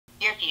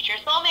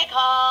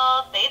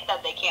call. They said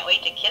they can't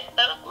wait to kiss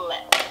those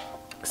lips.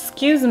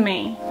 Excuse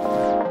me.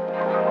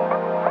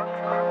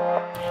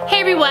 Hey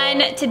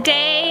everyone,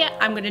 today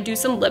I'm gonna do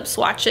some lip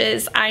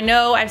swatches. I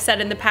know I've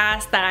said in the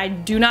past that I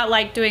do not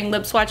like doing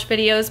lip swatch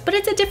videos, but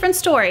it's a different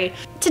story.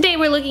 Today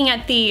we're looking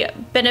at the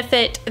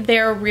Benefit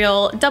They're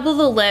Real Double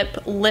the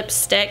Lip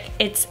lipstick.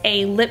 It's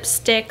a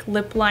lipstick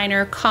lip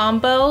liner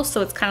combo,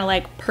 so it's kind of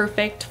like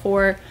perfect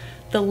for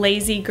the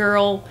lazy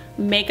girl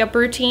makeup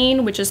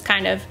routine, which is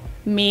kind of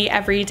me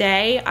every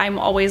day. I'm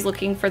always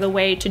looking for the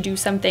way to do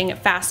something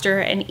faster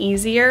and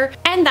easier,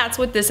 and that's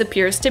what this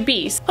appears to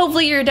be.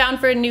 Hopefully you're down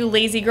for a new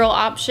lazy girl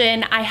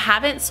option. I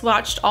haven't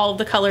swatched all of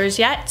the colors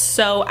yet,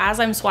 so as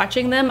I'm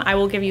swatching them, I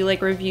will give you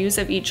like reviews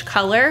of each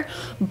color,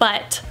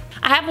 but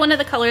I have one of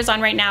the colors on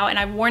right now and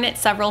I've worn it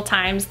several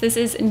times. This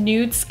is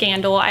Nude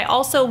Scandal. I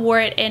also wore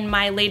it in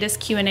my latest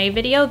Q&A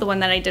video, the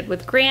one that I did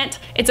with Grant.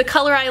 It's a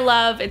color I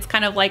love. It's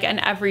kind of like an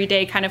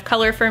everyday kind of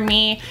color for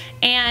me,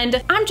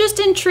 and I'm just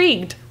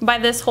intrigued by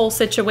this whole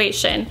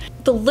situation.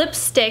 The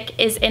lipstick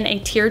is in a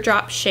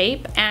teardrop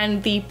shape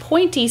and the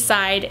pointy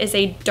side is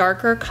a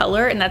darker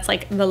color, and that's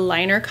like the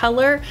liner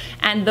color,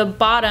 and the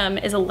bottom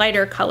is a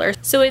lighter color.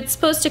 So it's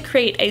supposed to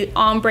create a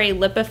ombre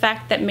lip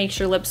effect that makes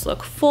your lips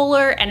look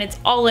fuller, and it's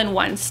all in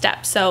one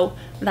step. So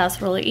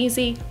that's really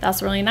easy.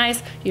 That's really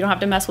nice. You don't have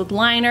to mess with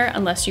liner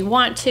unless you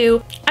want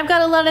to. I've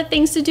got a lot of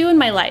things to do in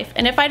my life,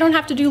 and if I don't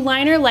have to do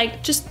liner,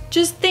 like just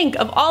think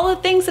of all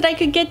the things that I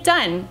could get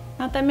done.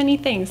 Not that many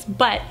things,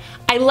 but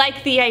I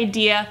like the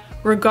idea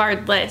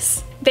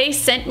regardless. They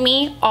sent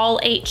me all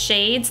 8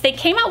 shades. They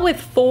came out with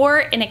 4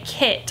 in a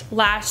kit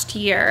last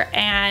year,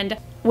 and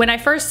when I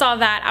first saw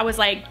that, I was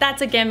like,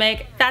 that's a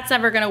gimmick, that's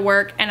never gonna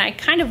work, and I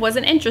kind of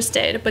wasn't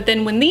interested. But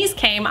then when these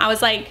came, I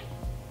was like,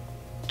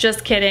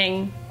 just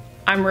kidding,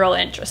 I'm real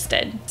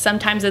interested.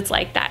 Sometimes it's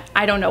like that,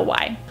 I don't know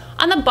why.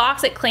 On the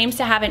box, it claims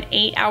to have an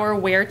 8-hour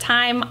wear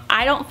time.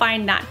 I don't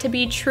find that to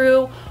be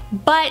true,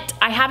 but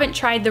I haven't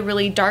tried the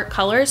really dark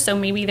colors, so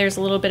maybe there's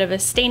a little bit of a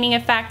staining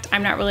effect,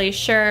 I'm not really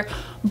sure.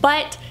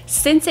 But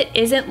since it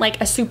isn't like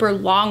a super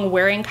long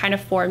wearing kind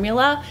of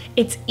formula,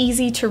 it's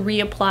easy to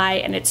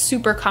reapply and it's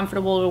super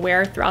comfortable to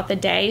wear throughout the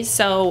day,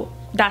 so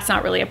that's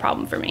not really a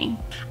problem for me.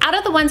 Out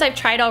of the ones I've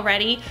tried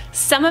already,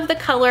 some of the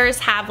colors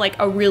have like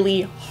a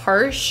really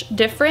harsh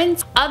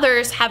difference.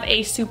 Others have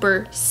a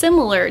super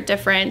similar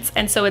difference,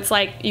 and so it's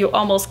like you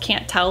almost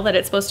can't tell that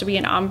it's supposed to be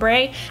an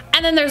ombre.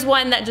 And then there's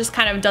one that just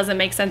kind of doesn't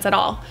make sense at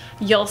all.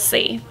 You'll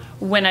see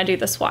when I do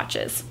the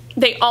swatches.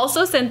 They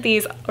also sent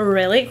these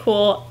really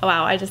cool,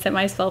 wow, I just hit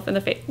myself in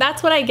the face.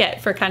 That's what I get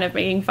for kind of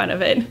making fun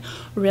of it.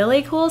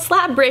 Really cool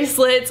slap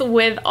bracelets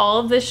with all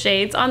of the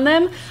shades on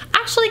them.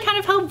 Actually kind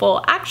of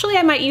helpful. Actually,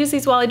 I might use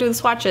these while I do the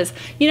swatches.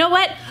 You know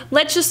what?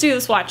 Let's just do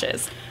the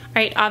swatches.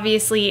 All right,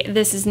 obviously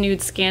this is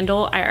Nude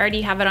Scandal. I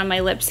already have it on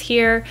my lips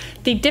here.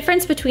 The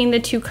difference between the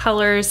two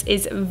colors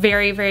is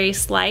very, very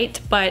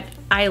slight, but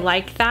I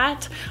like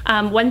that.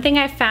 One thing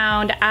I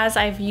found as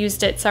I've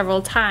used it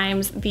several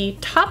times, the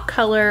top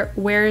color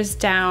wears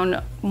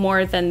down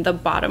more than the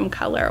bottom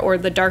color, or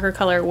the darker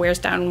color wears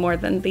down more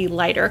than the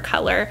lighter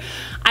color.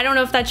 I don't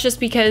know if that's just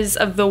because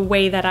of the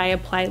way that I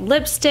apply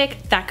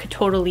lipstick. That could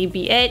totally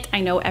be it. I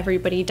know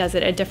everybody does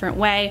it a different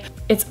way.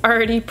 It's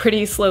already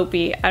pretty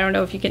slopey. I don't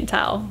know if you can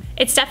tell.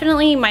 It's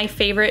definitely my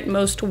favorite,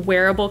 most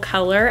wearable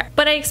color,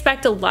 but I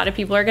expect a lot of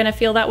people are gonna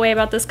feel that way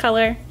about this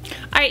color.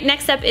 All right,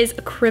 next up is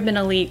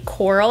Criminally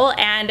Coral,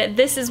 and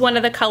this is one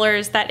of the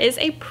colors that is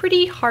a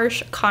pretty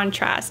harsh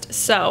contrast.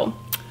 So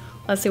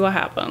let's see what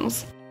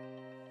happens.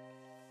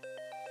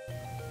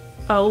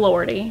 Oh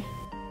lordy.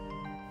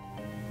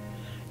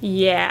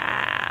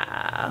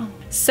 Yeah.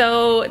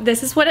 So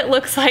this is what it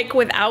looks like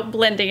without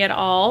blending at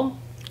all.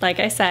 Like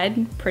I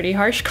said, pretty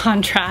harsh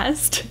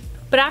contrast.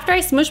 But after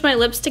I smush my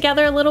lips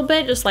together a little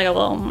bit, just like a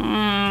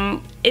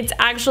little, it's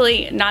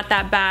actually not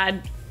that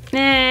bad.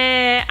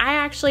 I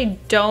actually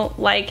don't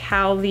like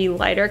how the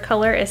lighter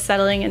color is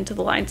settling into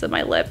the lines of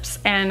my lips,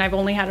 and I've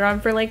only had it on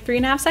for like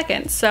 3.5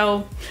 seconds,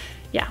 so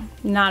yeah,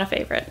 not a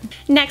favorite.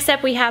 Next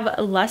up we have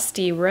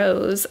Lusty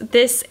Rose.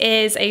 This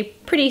is a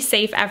pretty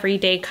safe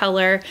everyday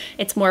color.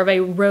 It's more of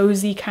a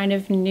rosy kind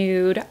of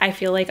nude. I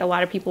feel like a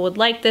lot of people would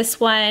like this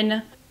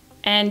one.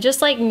 And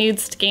just like Nude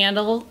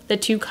Scandal, the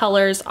two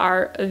colors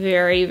are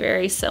very,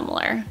 very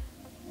similar.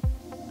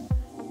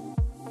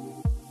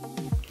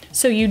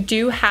 So you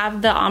do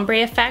have the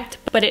ombre effect,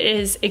 but it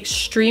is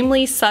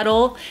extremely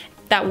subtle.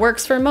 That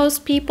works for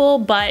most people,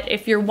 but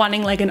if you're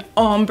wanting like an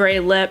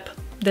ombre lip,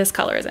 this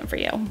color isn't for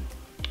you.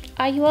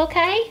 Are you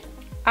okay?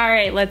 All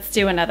right, let's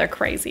do another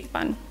crazy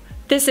one.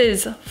 This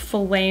is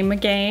Flame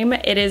Game.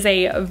 It is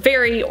a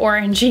very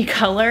orangey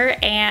color,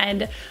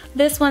 and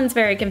this one's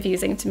very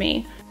confusing to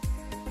me.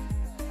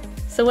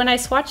 So when I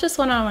swatch this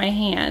one on my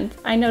hand,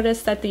 I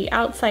noticed that the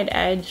outside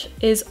edge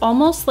is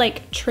almost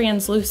like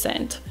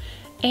translucent,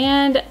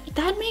 and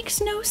that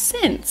makes no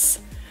sense.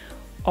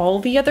 All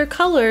the other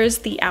colors,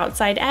 the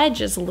outside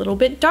edge is a little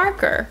bit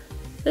darker.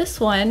 This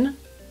one,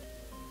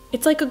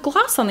 it's like a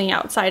gloss on the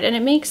outside, and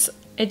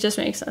it just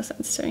makes no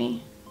sense to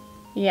me.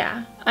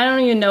 Yeah, I don't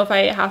even know if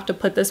I have to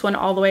put this one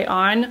all the way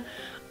on.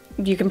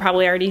 You can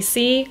probably already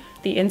see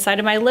the inside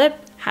of my lip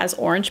has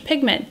orange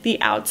pigment.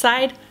 The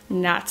outside,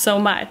 not so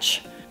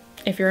much.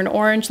 If you're an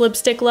orange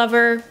lipstick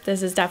lover,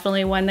 this is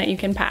definitely one that you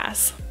can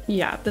pass.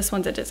 Yeah, this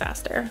one's a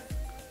disaster.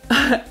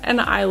 And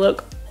I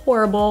look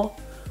horrible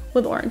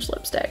with orange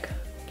lipstick.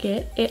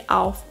 Get it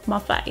off my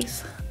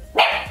face.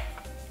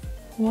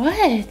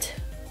 What?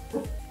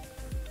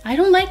 I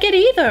don't like it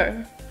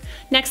either.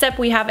 Next up,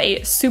 we have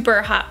a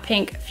super hot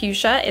pink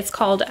fuchsia. It's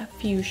called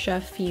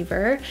Fuchsia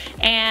Fever.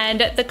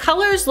 And the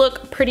colors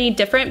look pretty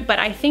different, but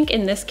I think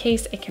in this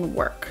case, it can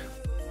work.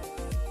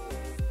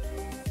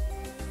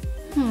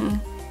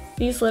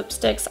 These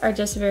lipsticks are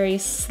just very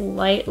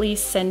slightly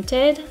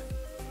scented,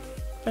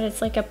 but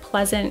it's like a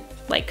pleasant,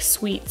 like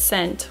sweet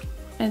scent.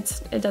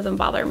 It doesn't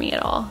bother me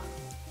at all.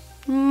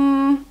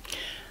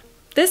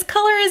 This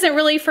color isn't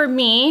really for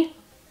me.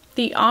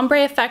 The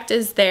ombre effect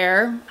is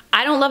there.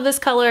 I don't love this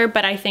color,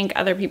 but I think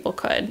other people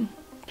could.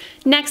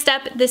 Next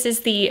up, this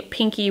is the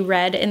pinky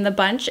red in the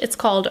bunch. It's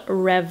called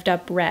Revved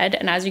Up Red,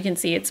 and as you can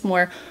see, it's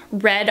more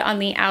red on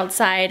the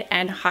outside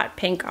and hot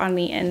pink on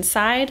the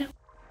inside.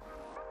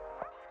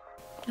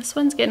 This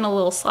one's getting a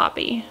little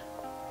sloppy.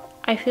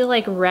 I feel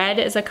like red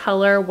is a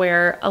color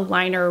where a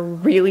liner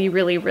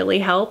really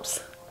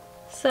helps.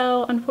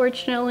 So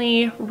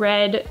unfortunately,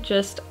 red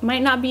just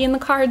might not be in the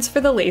cards for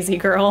the lazy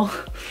girl.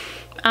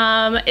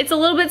 It's a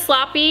little bit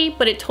sloppy,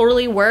 but it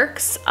totally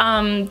works.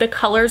 The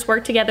colors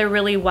work together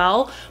really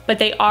well, but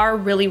they are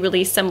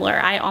really similar.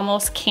 I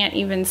almost can't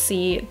even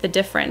see the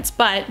difference,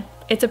 but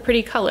it's a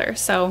pretty color,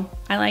 so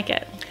I like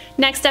it.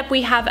 Next up,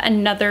 we have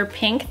another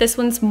pink. This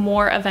one's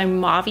more of a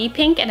mauve-y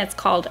pink, and it's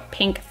called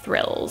Pink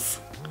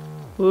Thrills.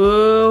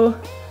 Ooh,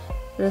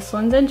 this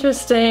one's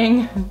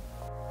interesting.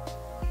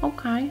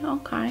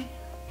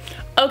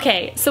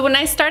 Okay, so when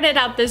I started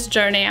out this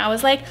journey, I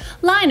was like,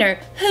 liner,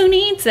 who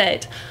needs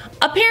it?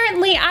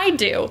 Apparently I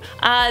do.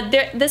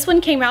 This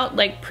one came out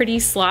like pretty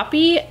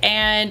sloppy,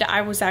 and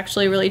I was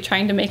actually really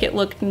trying to make it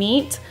look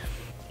neat.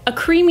 A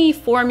creamy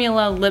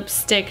formula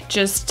lipstick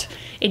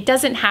it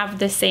doesn't have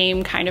the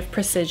same kind of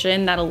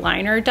precision that a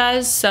liner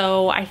does,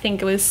 so I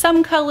think with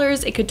some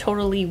colors it could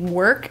totally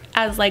work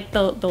as like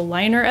the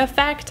liner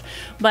effect,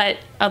 but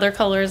other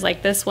colors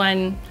like this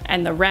one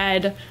and the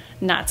red,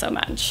 not so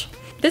much.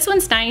 This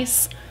one's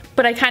nice,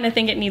 but I kind of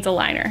think it needs a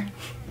liner,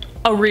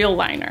 a real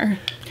liner.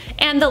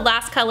 And the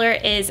last color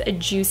is a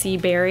Juicy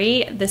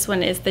Berry. This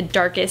one is the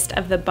darkest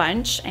of the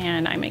bunch,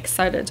 and I'm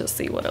excited to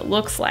see what it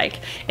looks like.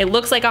 It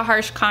looks like a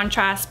harsh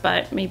contrast,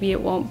 but maybe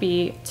it won't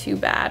be too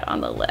bad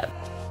on the lip.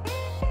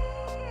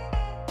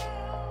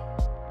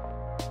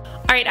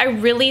 All right, I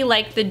really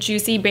like the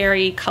Juicy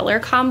Berry color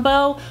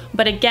combo,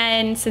 but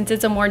again, since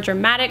it's a more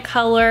dramatic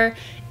color,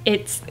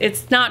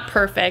 it's not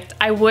perfect.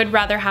 I would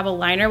rather have a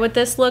liner with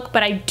this look,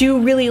 but I do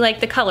really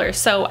like the color,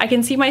 so I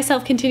can see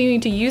myself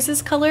continuing to use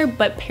this color,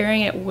 but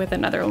pairing it with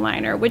another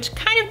liner, which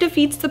kind of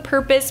defeats the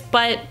purpose,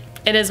 but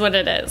it is what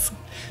it is.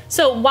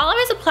 So while I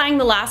was applying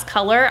the last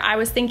color, I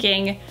was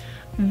thinking,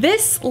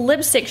 this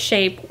lipstick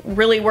shape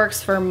really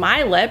works for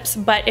my lips,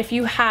 but if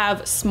you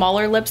have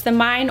smaller lips than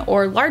mine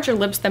or larger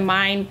lips than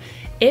mine,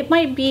 it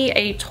might be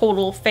a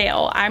total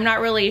fail. I'm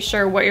not really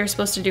sure what you're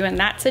supposed to do in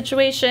that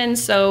situation,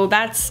 so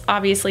that's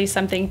obviously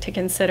something to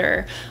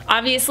consider.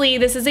 Obviously,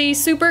 this is a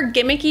super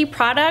gimmicky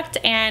product,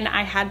 and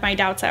I had my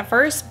doubts at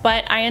first,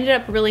 but I ended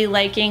up really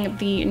liking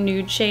the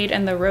nude shade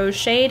and the rose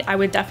shade. I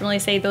would definitely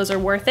say those are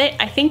worth it.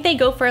 I think they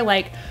go for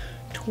like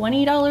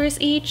 $20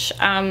 each.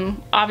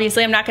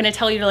 Obviously, I'm not gonna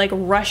tell you to like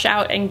rush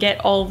out and get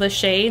all the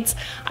shades.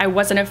 I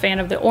wasn't a fan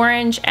of the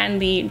orange,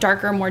 and the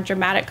darker, more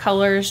dramatic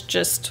colors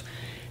just,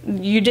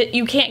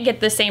 you can't get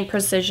the same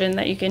precision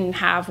that you can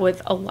have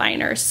with a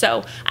liner.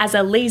 So as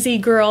a lazy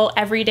girl,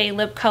 everyday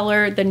lip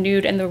color, the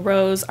nude and the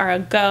rose are a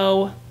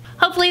go.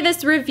 Hopefully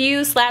this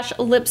review /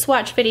 lip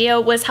swatch video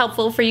was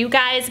helpful for you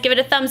guys. Give it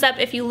a thumbs up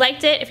if you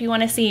liked it. If you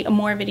want to see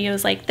more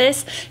videos like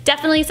this,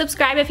 definitely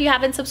subscribe if you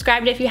haven't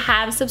subscribed. If you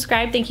have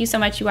subscribed, thank you so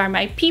much. You are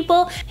my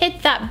people.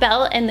 Hit that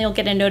bell and you'll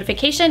get a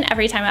notification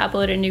every time I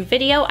upload a new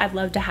video. I'd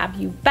love to have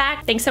you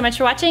back. Thanks so much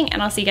for watching,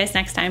 and I'll see you guys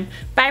next time.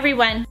 Bye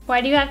everyone.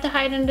 Why do you have to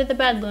hide under the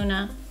bed,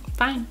 Luna?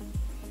 Fine.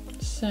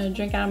 Just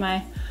drink out of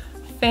my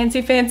fancy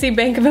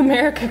Bank of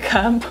America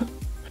cup.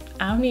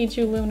 I don't need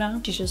you,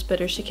 Luna. She's just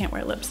bitter she can't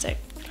wear lipstick.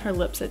 Her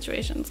lip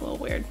situation's a little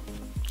weird.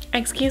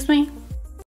 Excuse me?